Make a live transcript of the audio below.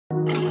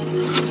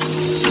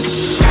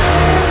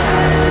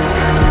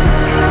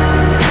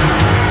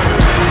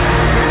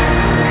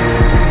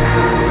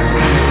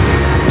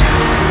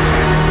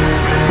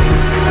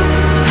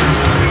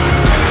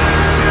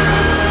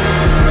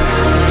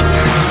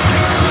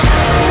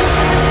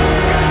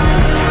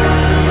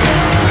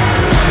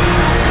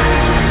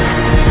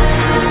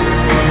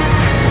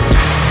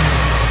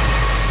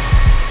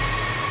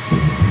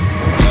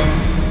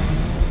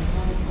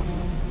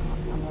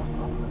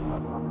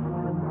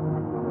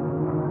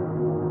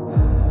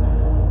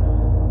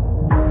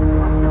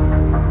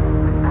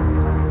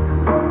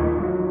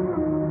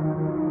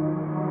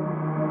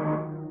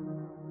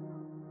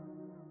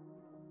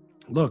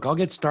Look, I'll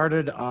get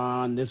started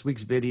on this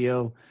week's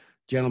video.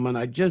 Gentlemen,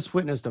 I just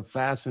witnessed a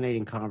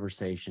fascinating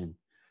conversation.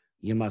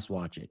 You must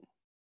watch it.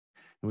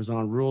 It was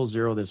on Rule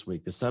Zero this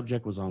week. The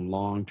subject was on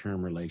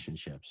long-term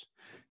relationships.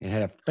 It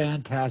had a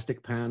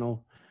fantastic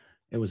panel.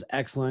 It was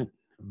excellent.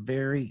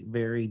 Very,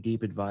 very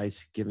deep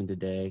advice given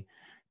today.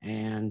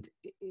 And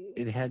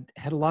it had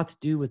a lot to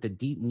do with the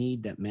deep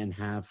need that men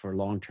have for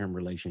long-term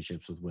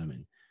relationships with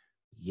women.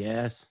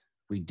 Yes,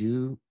 we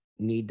do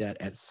need that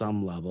at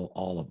some level,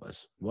 all of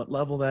us. What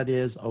level that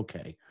is,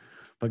 okay.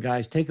 But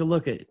guys, take a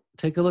look at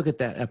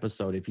that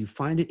episode. If you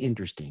find it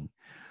interesting,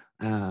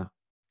 on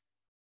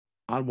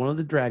one of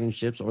the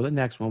Dragonships or the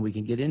next one, we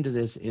can get into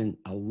this in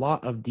a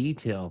lot of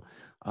detail.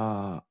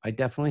 I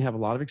definitely have a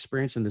lot of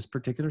experience in this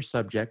particular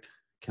subject,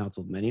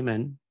 counseled many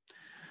men,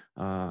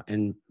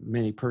 and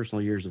many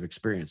personal years of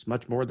experience,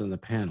 much more than the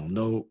panel.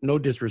 No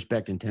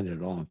disrespect intended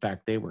at all. In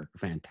fact, they were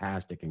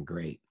fantastic and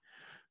great.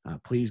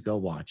 Please go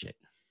watch it.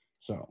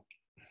 So,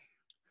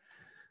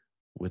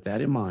 with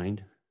that in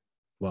mind,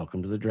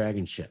 welcome to the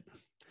Dragonship.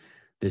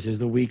 This is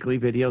the weekly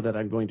video that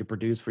I'm going to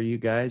produce for you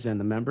guys and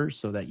the members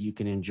so that you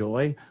can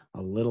enjoy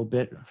a little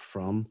bit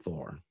from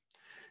Thor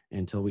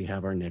until we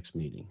have our next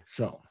meeting.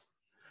 So,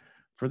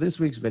 for this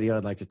week's video,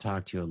 I'd like to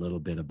talk to you a little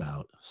bit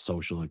about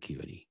social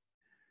acuity.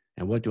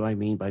 And what do I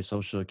mean by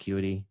social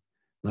acuity?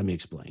 Let me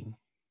explain.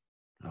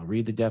 I'll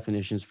read the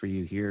definitions for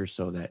you here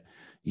so that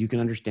you can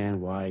understand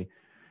why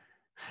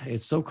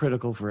it's so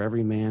critical for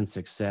every man's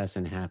success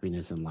and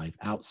happiness in life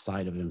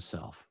outside of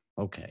himself.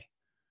 Okay,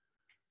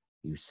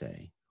 you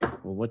say,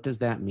 well, what does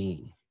that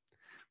mean?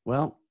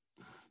 Well,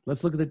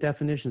 let's look at the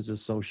definitions of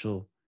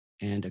social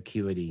and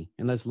acuity,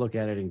 and let's look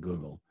at it in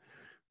Google.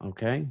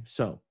 Okay,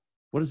 so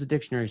what does the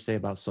dictionary say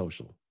about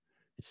social?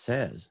 It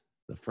says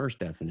the first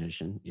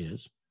definition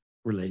is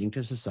relating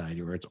to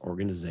society or its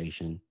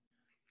organization.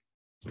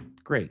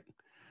 Great.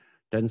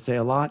 Doesn't say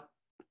a lot,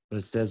 but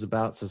it says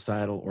about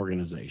societal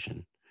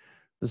organization.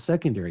 The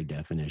secondary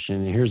definition,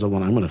 and here's the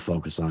one I'm going to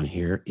focus on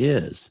here,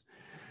 is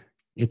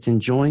it's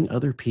enjoying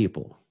other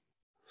people,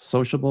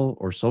 sociable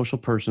or social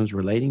persons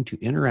relating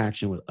to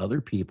interaction with other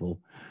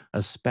people,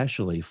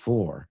 especially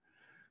for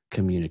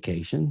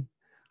communication,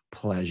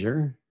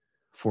 pleasure.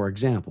 For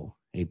example,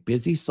 a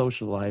busy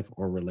social life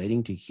or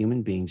relating to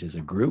human beings as a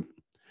group,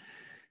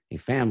 a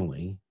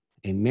family,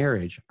 a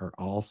marriage are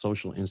all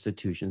social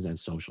institutions and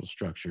social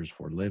structures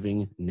for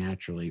living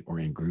naturally or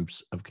in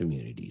groups of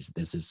communities.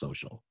 This is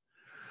social.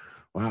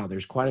 Wow,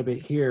 there's quite a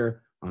bit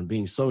here on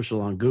being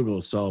social on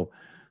Google. So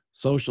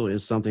social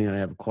is something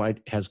that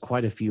has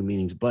quite a few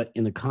meanings, but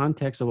in the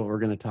context of what we're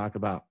going to talk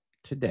about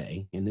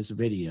today in this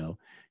video,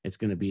 it's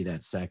going to be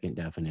that second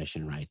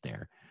definition right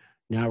there.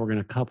 Now we're going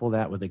to couple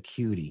that with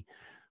acuity.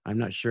 I'm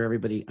not sure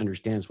everybody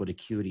understands what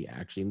acuity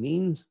actually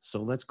means,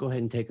 so let's go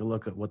ahead and take a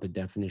look at what the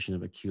definition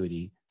of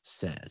acuity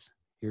says.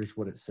 Here's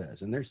what it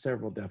says, and there's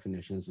several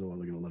definitions that we're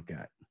going to look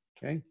at,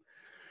 okay?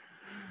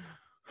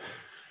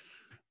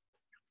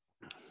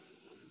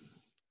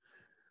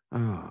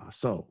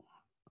 So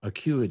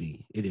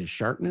acuity, it is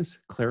sharpness,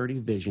 clarity,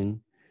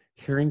 vision,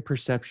 hearing,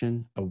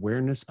 perception,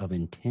 awareness of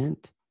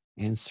intent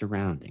and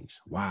surroundings.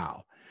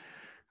 Wow,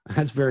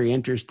 that's very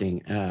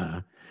interesting.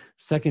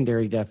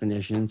 Secondary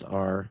definitions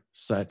are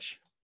such: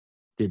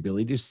 the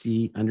ability to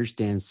see,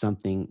 understand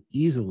something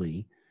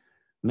easily,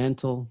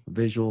 mental,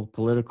 visual,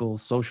 political,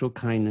 social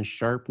kindness,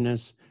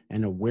 sharpness,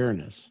 and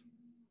awareness.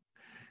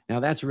 Now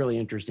that's really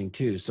interesting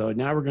too. So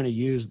now we're going to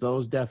use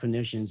those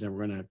definitions and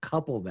we're going to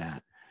couple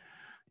that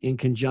in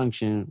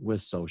conjunction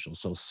with social.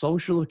 So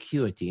social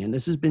acuity, and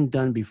this has been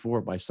done before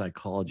by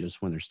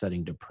psychologists when they're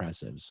studying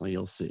depressives. So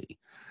you'll see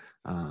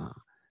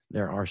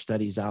there are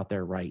studies out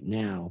there right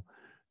now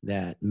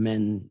that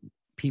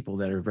people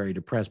that are very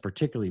depressed,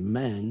 particularly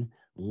men,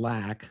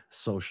 lack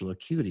social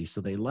acuity.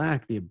 So they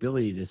lack the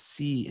ability to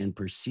see and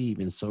perceive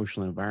in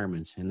social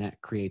environments, and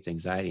that creates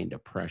anxiety and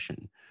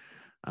depression.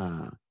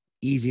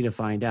 Easy to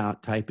find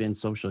out. Type in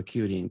social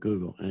acuity in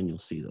Google and you'll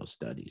see those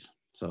studies.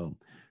 So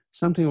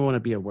something we want to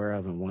be aware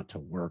of and want to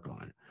work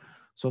on.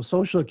 So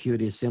social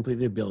acuity is simply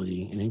the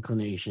ability and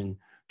inclination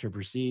to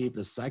perceive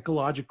the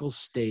psychological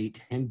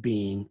state and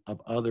being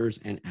of others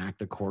and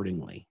act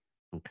accordingly,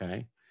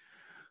 okay?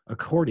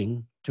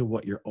 According to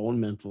what your own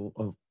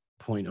mental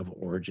point of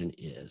origin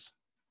is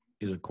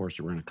of course,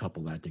 we're going to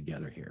couple that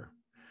together here.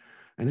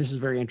 And this is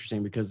very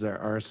interesting because there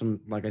are some,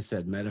 like I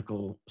said,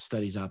 medical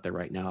studies out there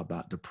right now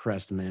about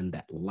depressed men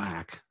that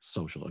lack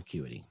social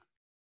acuity.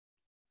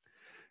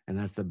 And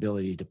that's the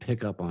ability to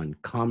pick up on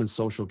common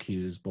social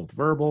cues, both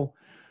verbal,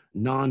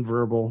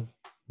 nonverbal,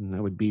 and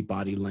that would be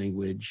body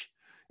language,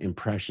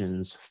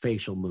 impressions,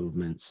 facial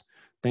movements,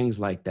 things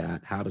like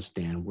that, how to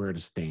stand, where to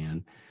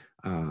stand.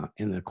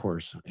 And of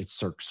course,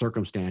 it's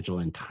circumstantial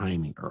and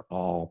timing are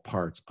all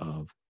parts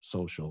of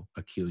social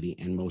acuity,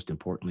 and most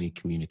importantly,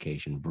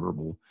 communication,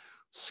 verbal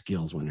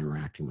skills when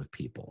interacting with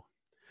people.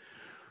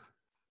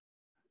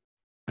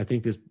 I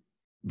think this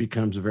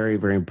becomes very,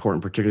 very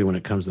important, particularly when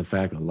it comes to the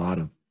fact that a lot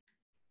of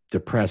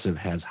depressive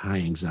has high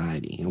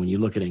anxiety. And when you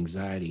look at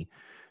anxiety,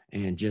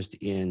 and just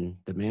in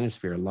the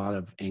manosphere, a lot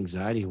of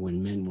anxiety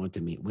when men want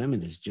to meet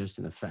women is just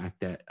in the fact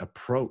that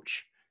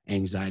approach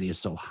anxiety is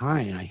so high.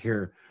 And I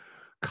hear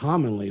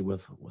commonly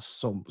with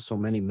so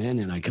many men,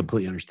 and I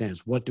completely understand,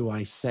 is what do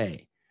I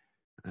say?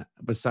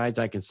 Besides,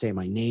 I can say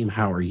my name,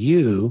 how are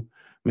you,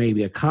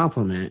 maybe a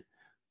compliment.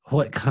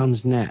 What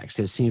comes next?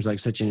 It seems like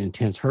such an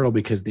intense hurdle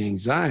because the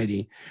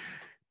anxiety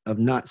of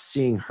not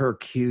seeing her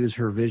cues,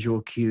 her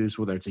visual cues,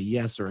 whether it's a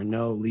yes or a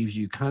no, leaves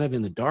you kind of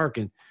in the dark.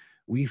 And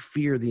we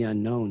fear the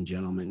unknown,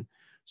 gentlemen.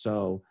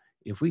 So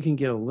if we can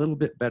get a little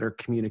bit better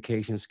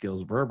communication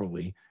skills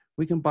verbally,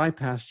 we can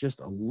bypass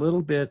just a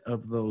little bit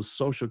of those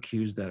social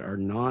cues that are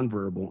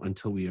nonverbal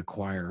until we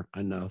acquire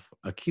enough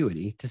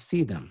acuity to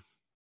see them.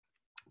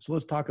 So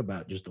let's talk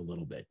about it just a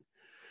little bit.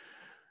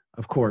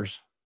 Of course,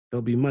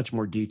 there'll be much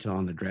more detail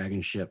on the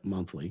Dragonship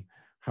monthly.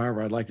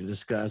 However, I'd like to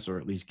discuss, or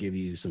at least give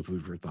you some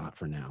food for thought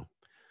for now,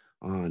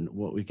 on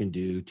what we can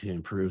do to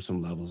improve some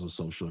levels of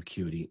social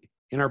acuity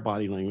in our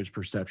body language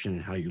perception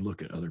and how you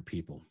look at other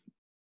people.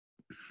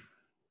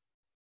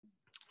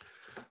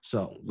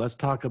 So let's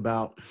talk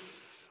about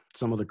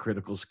some of the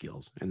critical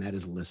skills, and that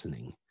is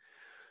listening.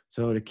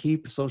 So to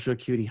keep social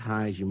acuity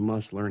high, you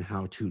must learn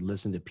how to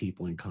listen to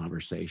people in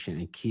conversation,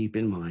 and keep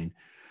in mind,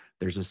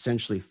 there's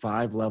essentially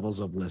 5 levels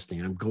of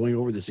listening. I'm going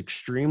over this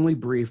extremely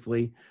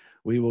briefly.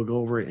 We will go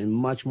over it in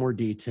much more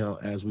detail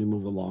as we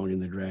move along in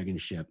the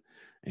Dragonship,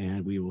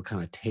 and we will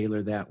kind of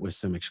tailor that with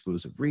some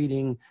exclusive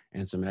reading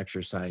and some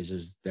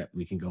exercises that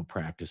we can go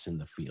practice in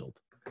the field.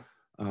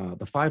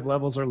 The 5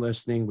 levels are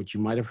listening, which you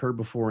might have heard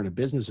before in a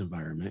business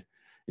environment.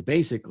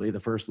 Basically, the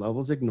first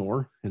level is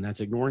ignore, and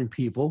that's ignoring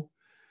people.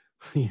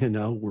 You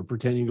know, we're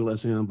pretending to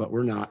listen to them, but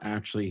we're not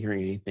actually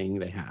hearing anything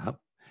they have.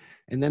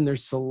 And then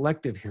there's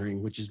selective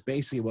hearing, which is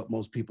basically what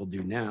most people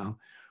do now.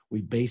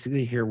 We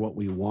basically hear what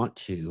we want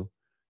to.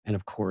 And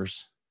of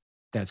course,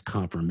 that's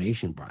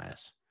confirmation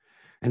bias.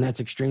 And that's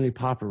extremely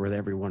popular with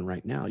everyone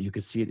right now. You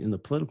can see it in the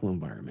political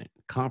environment.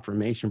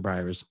 Confirmation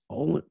bias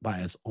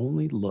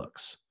only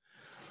looks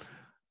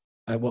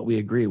at what we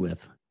agree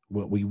with,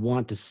 what we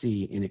want to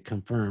see, and it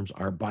confirms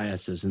our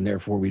biases, and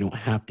therefore we don't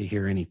have to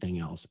hear anything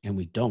else, and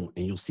we don't.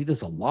 And you'll see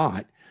this a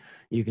lot.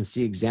 You can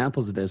see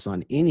examples of this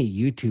on any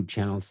YouTube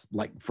channels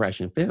like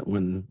Fresh and Fit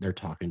when they're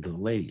talking to the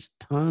ladies.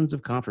 Tons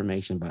of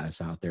confirmation bias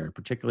out there,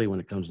 particularly when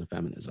it comes to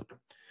feminism.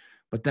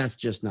 But that's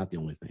just not the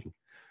only thing.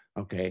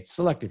 Okay,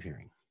 selective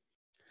hearing,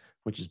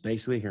 which is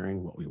basically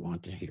hearing what we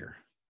want to hear.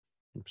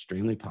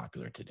 Extremely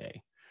popular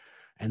today.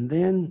 And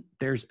then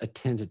there's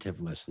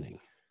attentive listening,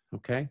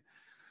 okay?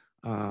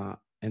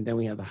 And then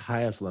we have the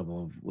highest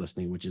level of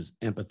listening, which is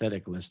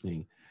empathetic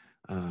listening.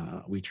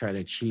 We try to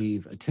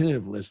achieve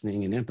attentive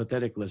listening and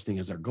empathetic listening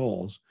as our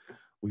goals.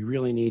 We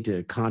really need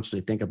to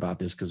consciously think about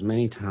this because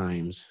many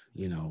times,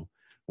 you know,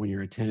 when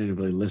you're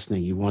attentively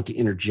listening, you want to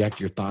interject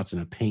your thoughts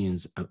and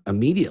opinions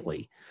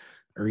immediately,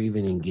 or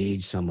even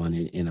engage someone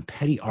in a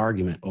petty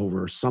argument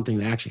over something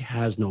that actually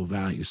has no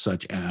value,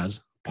 such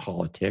as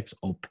politics,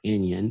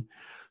 opinion,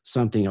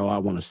 something, oh, I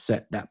want to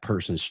set that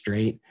person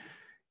straight.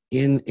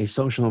 In a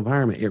social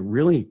environment, it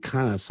really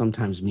kind of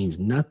sometimes means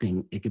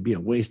nothing. It could be a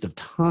waste of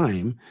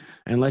time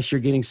unless you're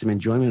getting some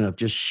enjoyment of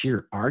just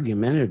sheer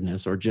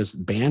argumentativeness or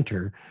just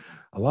banter.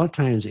 A lot of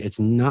times it's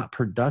not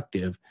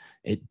productive.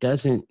 It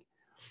doesn't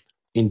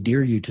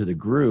endear you to the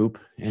group,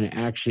 and it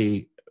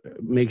actually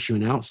makes you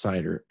an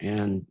outsider,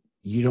 and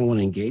you don't want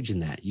to engage in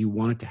that. You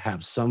want it to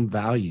have some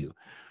value,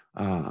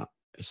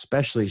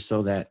 especially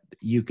so that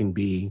you can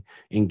be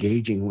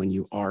engaging when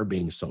you are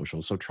being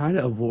social. So try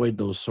to avoid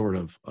those sort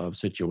of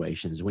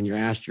situations. When you're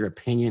asked your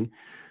opinion,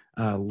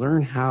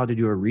 learn how to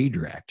do a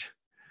redirect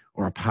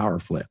or a power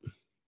flip.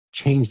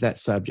 Change that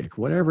subject,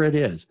 whatever it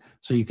is,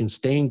 so you can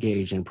stay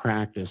engaged and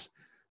practice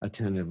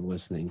attentive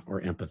listening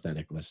or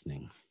empathetic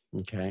listening,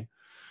 okay?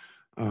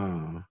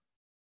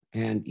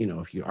 And, you know,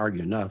 if you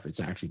argue enough, it's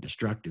actually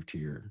destructive to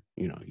your,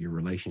 you know, your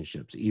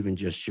relationships, even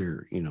just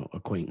your, you know,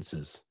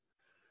 acquaintances.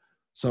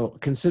 So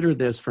consider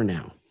this for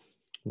now.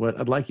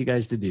 What I'd like you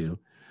guys to do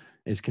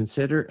is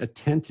consider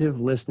attentive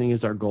listening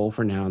as our goal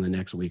for now in the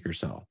next week or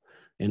so.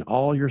 In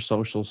all your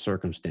social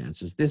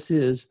circumstances, this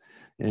is,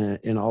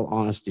 in all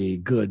honesty,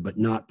 good, but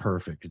not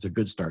perfect. It's a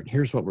good start.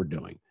 Here's what we're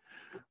doing.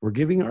 We're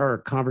giving our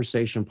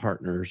conversation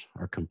partners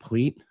our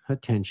complete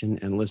attention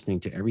and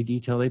listening to every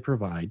detail they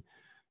provide,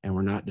 and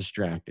we're not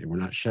distracted. We're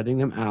not shutting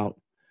them out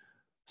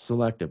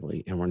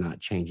selectively, and we're not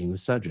changing the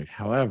subject.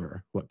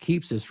 However, what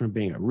keeps us from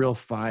being a real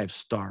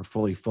 5-star,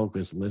 fully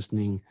focused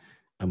listening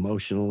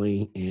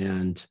emotionally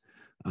and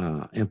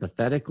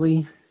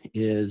empathetically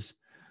is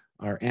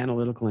our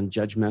analytical and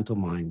judgmental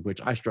mind,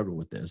 which I struggle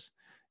with this,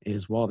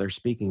 is while they're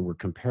speaking, we're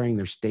comparing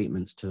their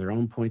statements to their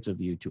own points of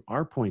view, to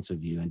our points of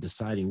view, and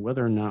deciding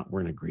whether or not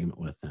we're in agreement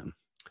with them.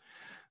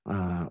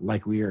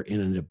 Like we are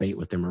in a debate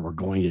with them or we're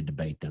going to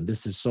debate them.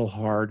 This is so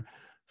hard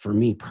for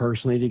me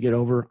personally to get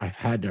over. I've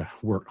had to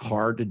work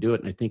hard to do it.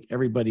 And I think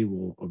everybody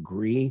will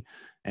agree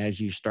as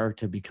you start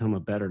to become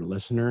a better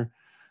listener,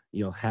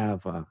 you'll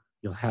have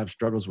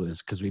struggles with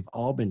this because we've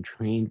all been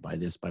trained by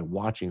this, by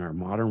watching our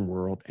modern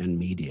world and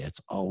media.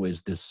 It's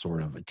always this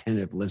sort of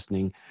attentive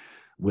listening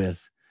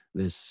with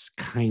this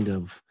kind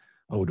of,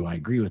 oh, do I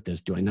agree with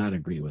this? Do I not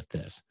agree with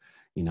this?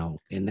 You know,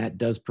 and that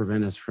does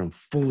prevent us from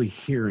fully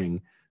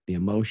hearing the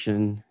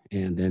emotion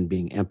and then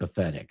being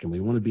empathetic. And we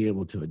want to be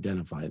able to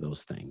identify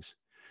those things.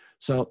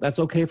 So that's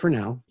okay for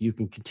now. You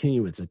can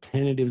continue. It's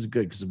attentive is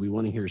good because we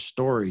want to hear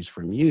stories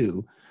from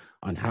you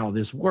on how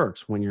this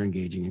works when you're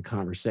engaging in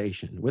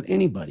conversation with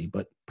anybody,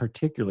 but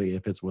particularly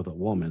if it's with a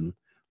woman.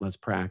 Let's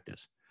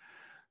practice.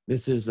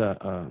 This is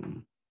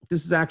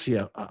actually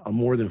a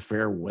more than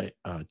fair way,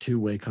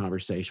 two-way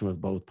conversation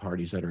with both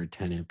parties that are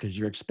attentive because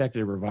you're expected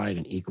to provide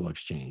an equal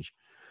exchange.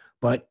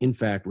 But in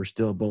fact, we're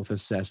still both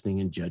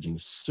assessing and judging,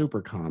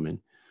 super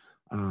common,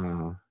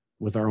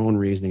 with our own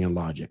reasoning and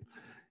logic.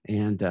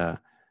 And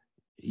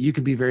you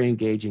can be very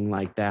engaging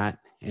like that,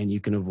 and you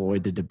can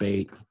avoid the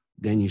debate.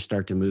 Then you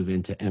start to move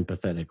into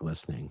empathetic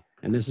listening.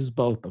 And this is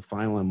both the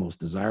final and most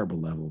desirable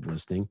level of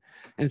listening.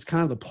 And it's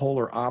kind of the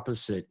polar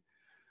opposite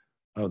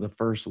of the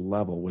first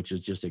level, which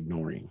is just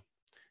ignoring.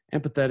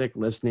 Empathetic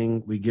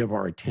listening, we give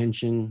our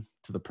attention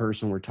to the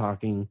person we're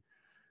talking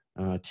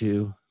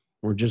to.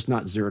 We're just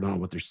not zeroed on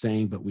what they're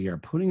saying, but we are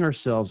putting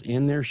ourselves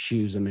in their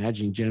shoes,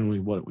 imagining generally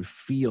what it would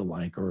feel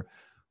like or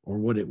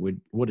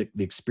the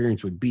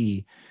experience would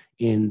be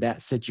in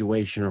that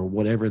situation or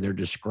whatever they're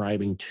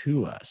describing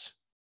to us.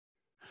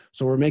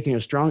 So we're making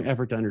a strong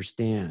effort to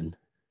understand,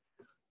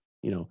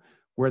 you know,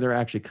 where they're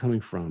actually coming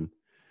from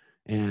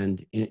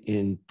and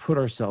put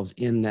ourselves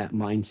in that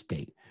mind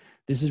state.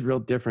 This is real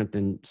different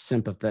than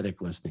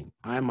sympathetic listening.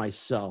 I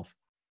myself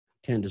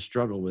tend to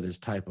struggle with this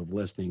type of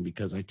listening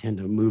because I tend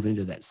to move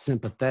into that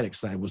sympathetic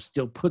side, which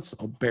still puts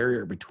a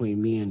barrier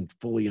between me and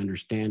fully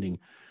understanding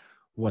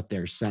what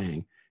they're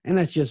saying. And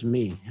that's just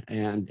me.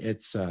 And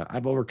it's,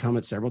 I've overcome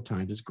it several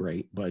times. It's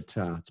great, but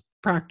it's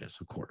practice,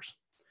 of course.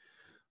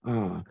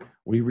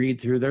 We read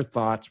through their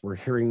thoughts. We're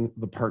hearing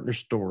the partner's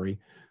story.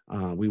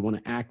 We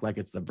want to act like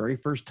it's the very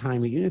first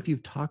time. Even if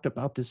you've talked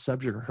about this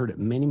subject or heard it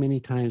many, many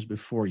times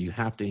before, you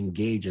have to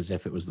engage as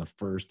if it was the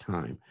first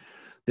time.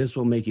 This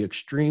will make you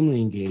extremely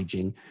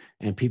engaging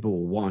and people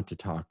will want to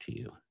talk to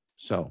you.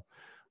 So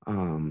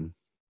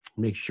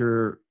make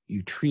sure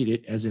you treat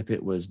it as if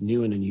it was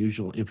new and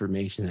unusual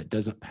information that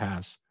doesn't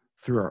pass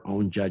through our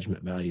own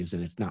judgment values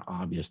and it's not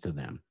obvious to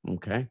them,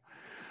 okay?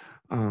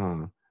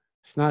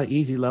 It's not an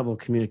easy level of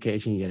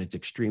communication, yet it's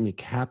extremely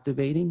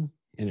captivating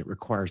and it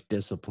requires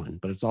discipline,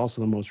 but it's also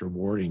the most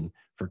rewarding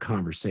for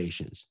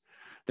conversations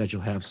that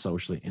you'll have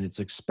socially. And it's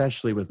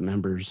especially with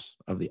members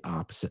of the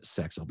opposite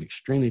sex. They'll be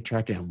extremely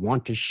attracted and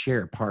want to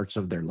share parts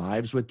of their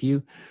lives with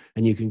you.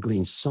 And you can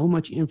glean so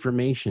much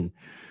information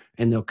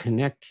and they'll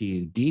connect to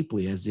you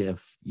deeply as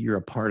if you're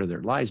a part of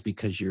their lives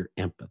because you're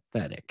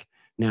empathetic.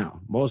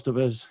 Now, most of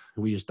us,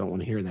 we just don't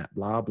want to hear that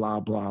blah, blah,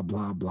 blah,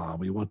 blah, blah.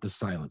 We want the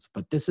silence.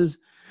 But this is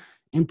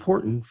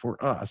important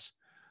for us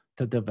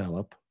to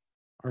develop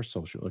our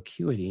social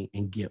acuity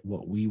and get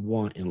what we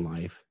want in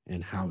life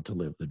and how to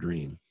live the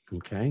dream,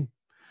 okay?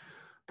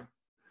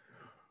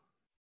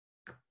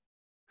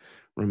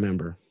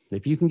 Remember,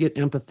 if you can get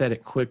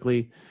empathetic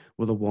quickly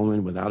with a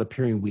woman without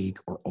appearing weak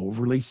or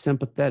overly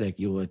sympathetic,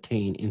 you will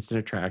attain instant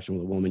attraction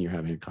with a woman you're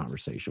having a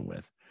conversation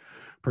with.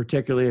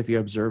 Particularly if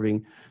you're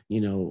observing, you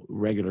know,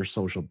 regular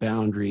social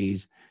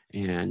boundaries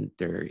and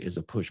there is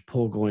a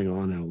push-pull going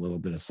on and a little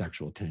bit of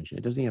sexual tension.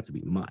 It doesn't have to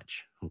be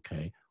much,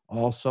 okay?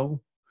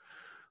 Also,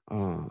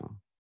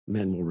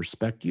 men will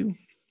respect you.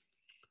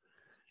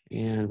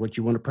 And what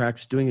you want to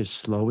practice doing is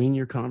slowing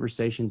your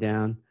conversation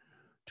down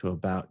to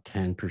about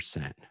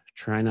 10%.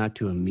 Try not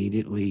to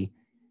immediately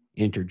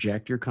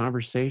interject your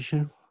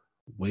conversation.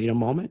 Wait a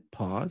moment,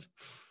 pause,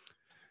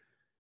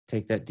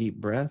 take that deep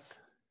breath,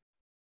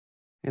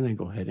 and then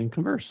go ahead and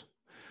converse.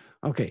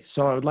 Okay,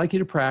 so I would like you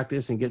to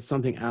practice and get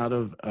something out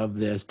of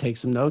this. Take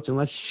some notes and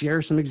let's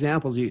share some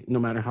examples, no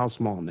matter how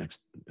small,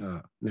 next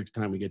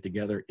time we get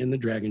together in the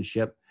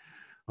Dragonship.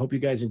 Hope you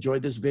guys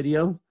enjoyed this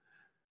video.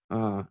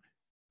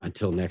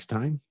 Until next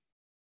time,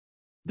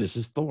 this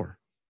is Thor.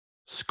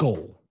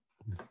 Skål.